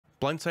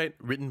Blindsight,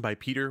 written by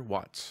Peter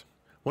Watts.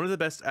 One of the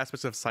best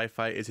aspects of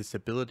sci-fi is its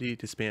ability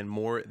to span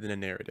more than a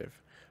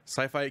narrative.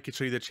 Sci-fi can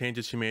show you the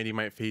changes humanity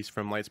might face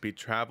from lightspeed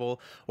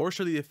travel, or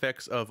show the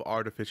effects of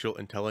artificial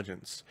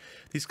intelligence.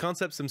 These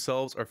concepts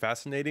themselves are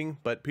fascinating,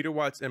 but Peter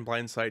Watts in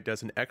Blindsight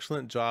does an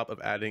excellent job of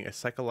adding a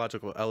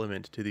psychological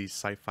element to these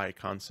sci-fi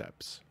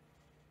concepts.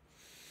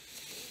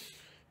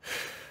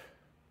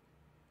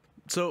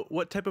 So,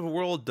 what type of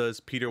world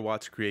does Peter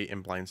Watts create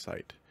in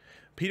Blindsight?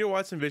 Peter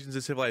Watts envisions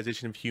a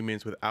civilization of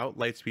humans without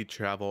lightspeed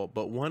travel,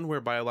 but one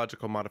where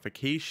biological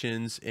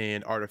modifications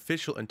and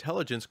artificial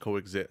intelligence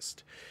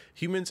coexist.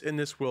 Humans in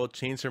this world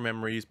change their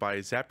memories by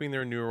zapping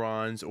their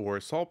neurons or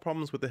solve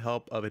problems with the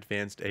help of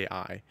advanced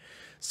AI.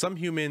 Some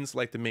humans,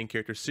 like the main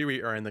character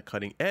Siri, are on the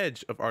cutting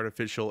edge of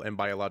artificial and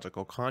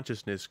biological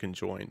consciousness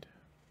conjoined.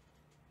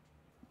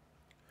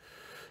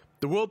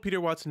 The world Peter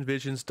Watts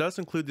envisions does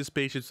include the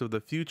spaceships of the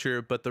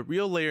future, but the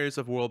real layers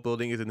of world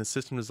building is in the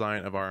system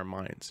design of our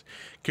minds.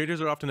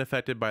 Characters are often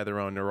affected by their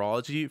own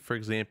neurology. For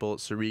example,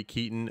 Siri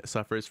Keaton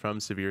suffers from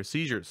severe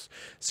seizures.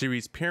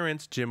 Siri's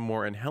parents, Jim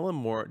Moore and Helen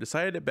Moore,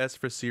 decided it best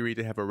for Siri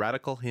to have a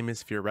radical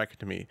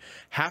hemispherectomy.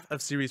 Half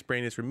of Siri's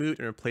brain is removed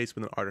and replaced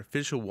with an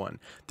artificial one.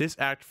 This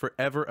act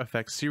forever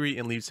affects Siri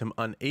and leaves him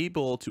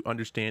unable to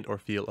understand or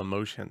feel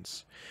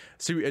emotions.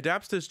 Siri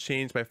adapts to this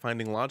change by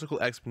finding logical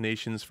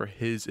explanations for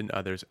his and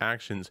others'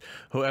 actions.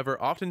 However,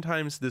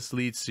 oftentimes this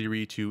leads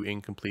Siri to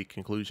incomplete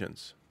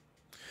conclusions.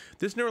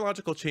 This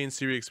neurological change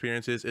Siri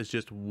experiences is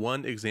just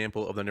one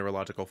example of the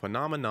neurological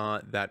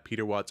phenomena that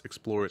Peter Watts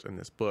explores in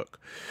this book.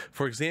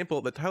 For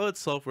example, the title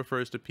itself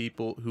refers to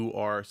people who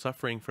are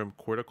suffering from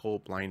cortical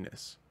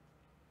blindness.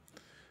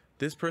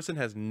 This person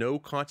has no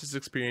conscious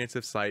experience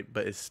of sight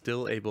but is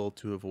still able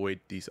to avoid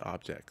these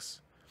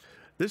objects.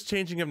 This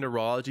changing of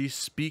neurology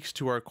speaks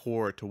to our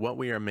core, to what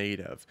we are made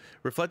of.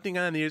 Reflecting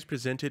on the ideas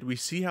presented, we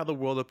see how the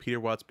world of Peter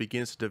Watts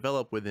begins to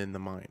develop within the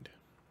mind.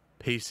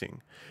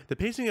 Pacing. The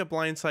pacing of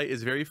Blindsight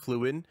is very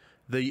fluid.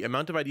 The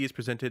amount of ideas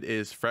presented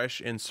is fresh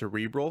and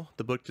cerebral.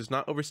 The book does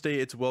not overstay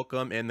its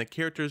welcome, and the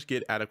characters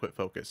get adequate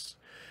focus.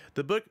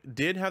 The book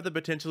did have the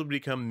potential to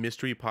become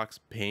Mystery Box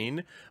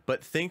Pain,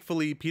 but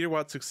thankfully Peter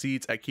Watts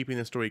succeeds at keeping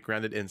the story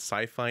grounded in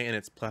sci-fi and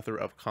its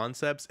plethora of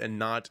concepts, and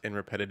not in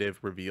repetitive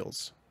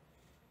reveals.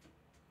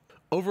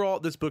 Overall,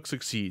 this book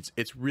succeeds.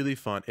 It's really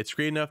fun. It's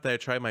great enough that I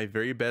tried my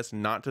very best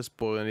not to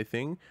spoil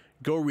anything.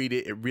 Go read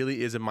it. It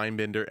really is a mind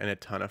bender and a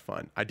ton of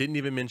fun. I didn't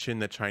even mention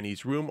the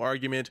Chinese room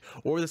argument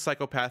or the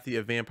psychopathy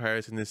of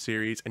vampires in this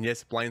series. And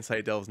yes,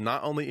 Blindsight delves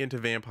not only into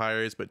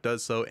vampires, but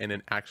does so in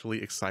an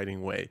actually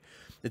exciting way.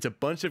 It's a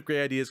bunch of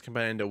great ideas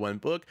combined into one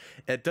book.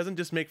 It doesn't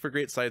just make for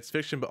great science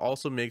fiction, but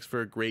also makes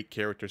for a great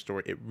character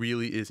story. It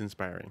really is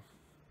inspiring.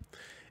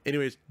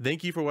 Anyways,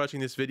 thank you for watching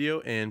this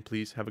video, and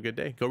please have a good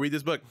day. Go read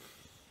this book.